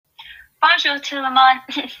Bonjour tout le monde.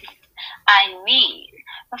 I mean,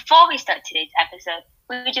 before we start today's episode,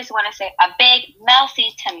 we just want to say a big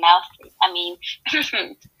merci to Melcy.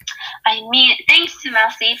 Thanks to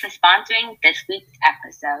Melcy for sponsoring this week's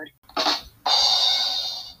episode.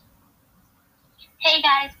 Hey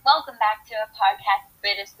guys, welcome back to our podcast,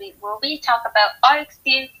 Bittersweet, where we talk about our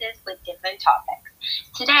experiences with different topics.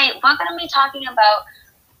 Today, we're going to be talking about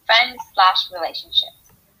friends/relationships.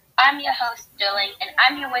 I'm your host, Sterling, and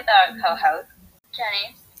I'm here with our co-host,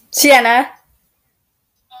 Jenny, Sienna,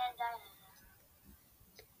 and Diana.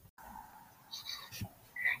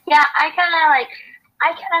 Yeah, I kind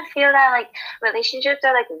of feel that relationships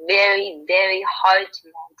are very, very hard to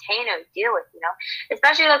maintain or deal with,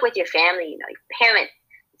 especially with your family, parents,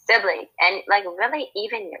 siblings, and really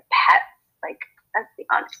even your pets. Let's be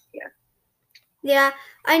honest here. Yeah,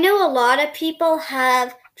 I know a lot of people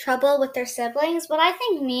have trouble with their siblings, but I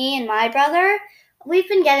think me and my brother, we've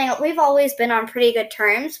always been on pretty good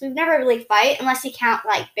terms. We've never really fight unless you count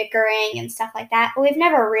bickering and stuff like that, but we've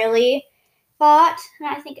never really fought, and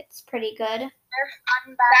I think it's pretty good.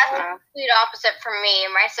 That's the complete opposite for me.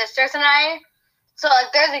 My sisters and I, so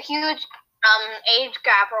there's a huge age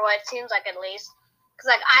gap, or what it seems like at least,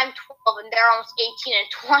 because I'm 12 and they're almost 18 and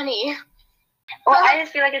 20. Well, I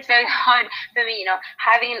just feel it's very hard for me,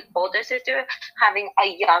 having an older sister, having a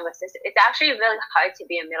younger sister. It's actually really hard to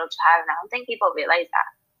be a middle child, and I don't think people realize that.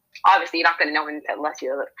 Obviously, you're not going to know unless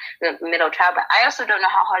you're the middle child, but I also don't know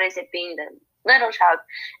how hard is it being the middle child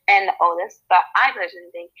and the oldest, but I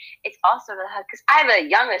personally think it's also really hard because I have a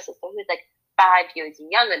younger sister who's 5 years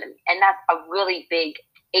younger than me, and that's a really big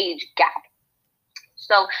age gap.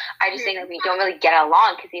 So I just think we don't really get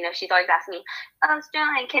along because, she's always asking me, oh,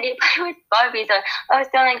 Sterling, can you play with Barbies? Or, oh,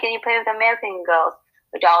 Sterling, can you play with American Girls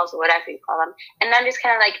or dolls or whatever you call them? And I'm just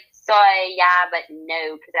kind of sorry, yeah, but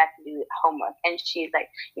no, because I have to do homework. And she's and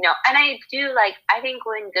I do, I think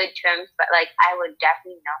we're in good terms, but, I would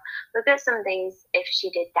definitely, look at some things if she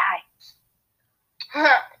did die.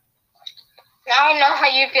 Now I know how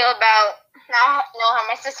you feel about, now I know how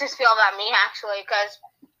my sisters feel about me, actually, because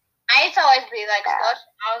I used to always be slush.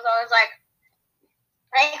 I was always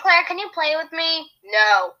hey, Claire, can you play with me?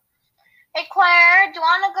 No. Hey, Claire, do you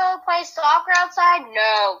want to go play soccer outside?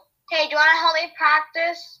 No. Hey, do you want to help me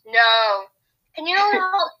practice? No. Can you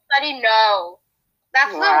help study? No.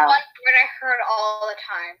 That's the one word I heard all the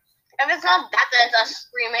time. If it's not that, then it's us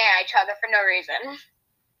screaming at each other for no reason.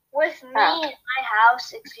 With me in my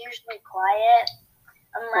house, it's usually quiet,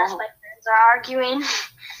 unless my friends are arguing.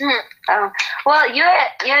 Oh, well, you're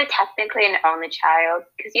technically an only child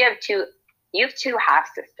because you have two half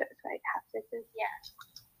sisters, right? Half sisters. Yeah.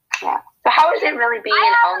 So how is it really being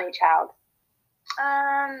an only child?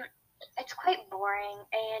 It's quite boring,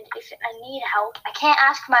 and if I need help, I can't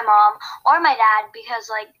ask my mom or my dad because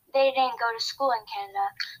they didn't go to school in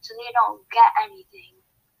Canada, so they don't get anything.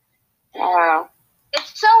 Wow.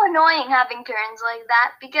 It's so annoying having parents like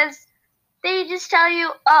that because they just tell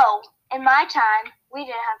you, oh, in my time, we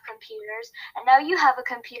didn't have computers, and now you have a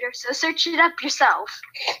computer, so search it up yourself.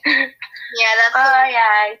 Yeah, that's...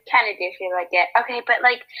 I kind of do feel like it. Okay, but,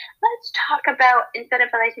 let's talk about, instead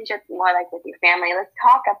of relationships more, with your family, let's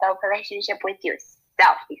talk about relationship with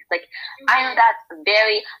yourself. Because, I know that's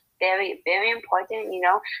very, very, very important,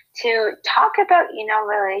 to talk about,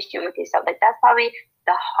 relationship with yourself. That's probably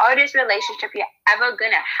the hardest relationship you're ever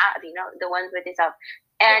going to have, the ones with yourself.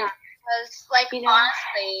 And... Because,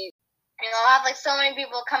 honestly, have, so many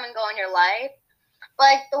people come and go in your life.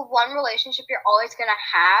 But, the one relationship you're always going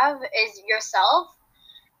to have is yourself.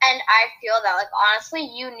 And I feel that, honestly,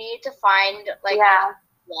 you need to find, love.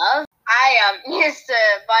 I used to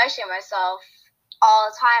body shame myself all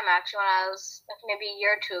the time, actually, when I was, maybe a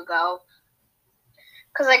year or two ago.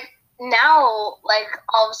 Because, now, all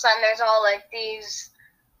of a sudden, there's all,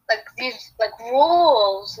 these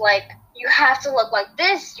rules, you have to look like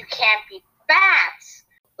this, you can't be fat.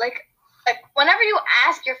 Whenever you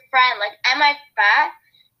ask your friend, am I fat?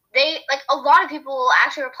 They, a lot of people will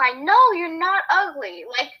actually reply, no, you're not ugly.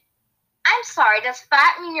 I'm sorry, does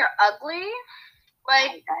fat mean you're ugly?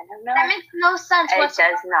 I don't know. That makes no sense. It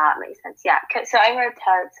does not make sense, yeah. So I want to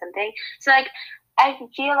tell you something. So, I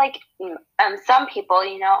feel some people,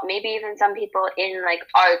 maybe even some people in,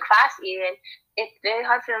 our class even, it's very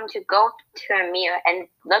hard for them to go to a mirror and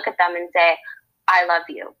look at them and say, I love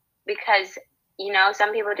you. Because,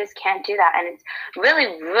 some people just can't do that. And it's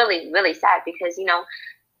really, really, really sad because,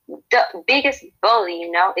 the biggest bully,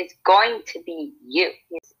 is going to be you.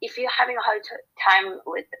 If you're having a hard time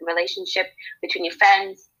with relationship between your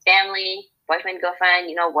friends, family, boyfriend, girlfriend,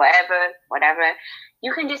 whatever,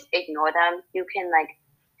 you can just ignore them. You can,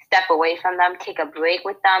 step away from them, take a break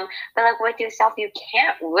with them. But like with yourself, you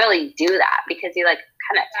can't really do that because you're like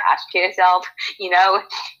kind of attached to yourself, so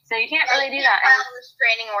you can't really do that. File a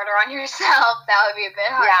restraining order on yourself. That would be a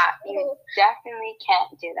bit hard. Yeah, you definitely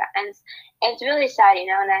can't do that. And it's really sad,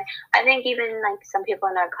 and I think even like some people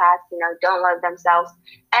in our class, don't love themselves.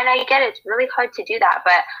 And I get it, it's really hard to do that,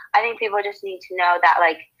 but I think people just need to know that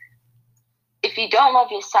like if you don't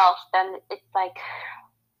love yourself, then it's like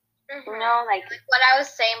like what I was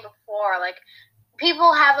saying before, like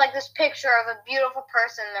people have like this picture of a beautiful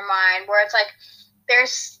person in their mind where it's like they're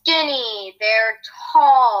skinny, they're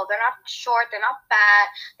tall, they're not short, they're not fat,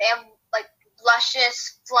 they have like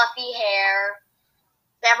luscious, fluffy hair,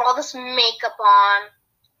 they have all this makeup on,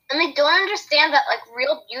 and they don't understand that like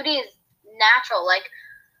real beauty is natural. Like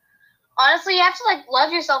honestly, you have to like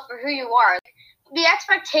love yourself for who you are. Like, the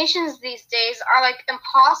expectations these days are like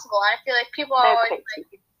impossible, and I feel like people are always like,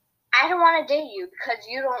 I don't want to date you because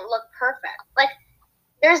you don't look perfect. Like,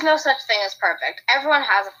 there's no such thing as perfect. Everyone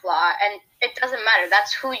has a flaw, and it doesn't matter.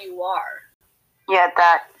 That's who you are. Yeah,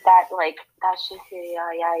 that's just who you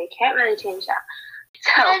are. Yeah, you can't really change that.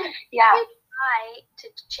 So, yeah. You try to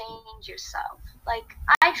change yourself. Like,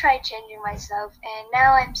 I tried changing myself, and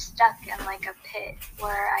now I'm stuck in, like, a pit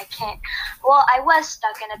where I can't... Well, I was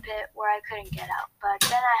stuck in a pit where I couldn't get out, but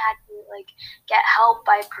then I had to, like, get help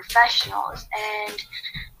by professionals, and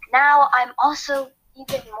now I'm also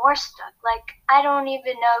even more stuck. Like, I don't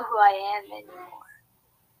even know who I am anymore.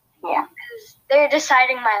 Yeah. Because they're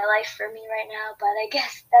deciding my life for me right now, but I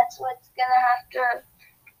guess that's what's going to have to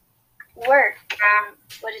work and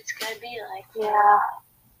what it's going to be like. Yeah.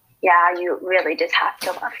 Yeah, you really just have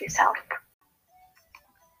to love yourself.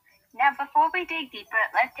 Now, before we dig deeper,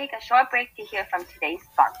 let's take a short break to hear from today's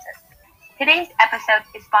sponsor. Today's episode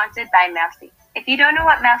is sponsored by Mousy. If you don't know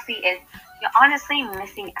what Mousy is, you're honestly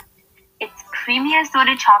missing out. It's creamy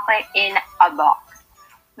assorted chocolate in a box.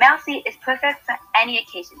 Mousy is perfect for any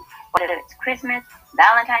occasion, whether it's Christmas,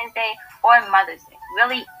 Valentine's Day, or Mother's Day.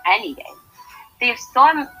 Really, any day. They have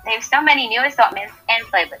so many new assortments and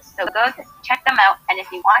flavors, so go check them out. And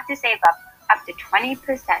if you want to save up to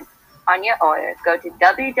 20% on your order, go to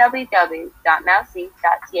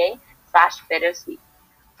www.mousy.ca/bittersweet.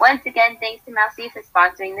 Once again, thanks to Mousy for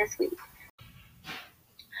sponsoring this week.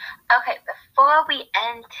 Okay, before we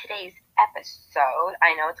end today's episode,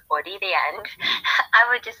 I know it's already the end, I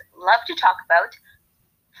would just love to talk about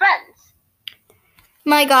friends.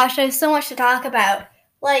 My gosh, I have so much to talk about.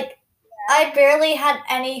 Like, I barely had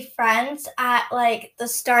any friends at, like, the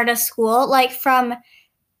start of school. Like, from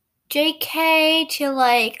JK to,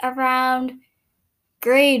 like, around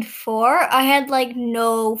grade 4, I had, like,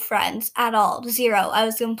 no friends at all. 0. I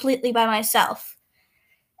was completely by myself.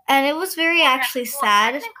 And it was very actually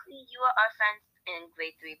sad. Technically, you were our friends in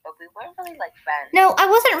grade 3, but we weren't really, like, friends. No, I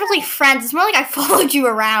wasn't really friends. It's more like I followed you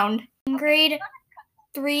around. In grade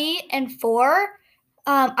 3 and 4,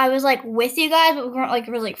 I was, like, with you guys, but we weren't, like,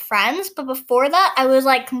 really friends. But before that, I was,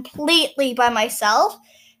 like, completely by myself,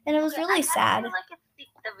 and it was really sad. I feel like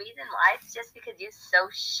it's the reason why it's just because you're so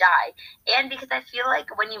shy, and because I feel like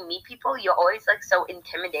when you meet people, you're always, like, so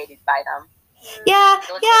intimidated by them. Yeah,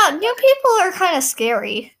 new people are kind of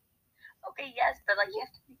scary. Okay, yes, but, like, you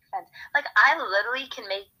have to make friends. Like, I literally can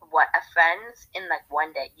make, friends in, like,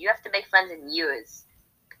 one day. You have to make friends in years.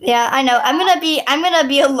 Yeah, I know. I'm gonna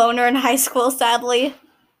be a loner in high school, sadly.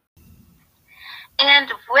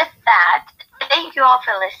 And with that, thank you all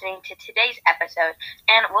for listening to today's episode,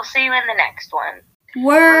 and we'll see you in the next one.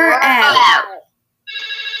 We're out.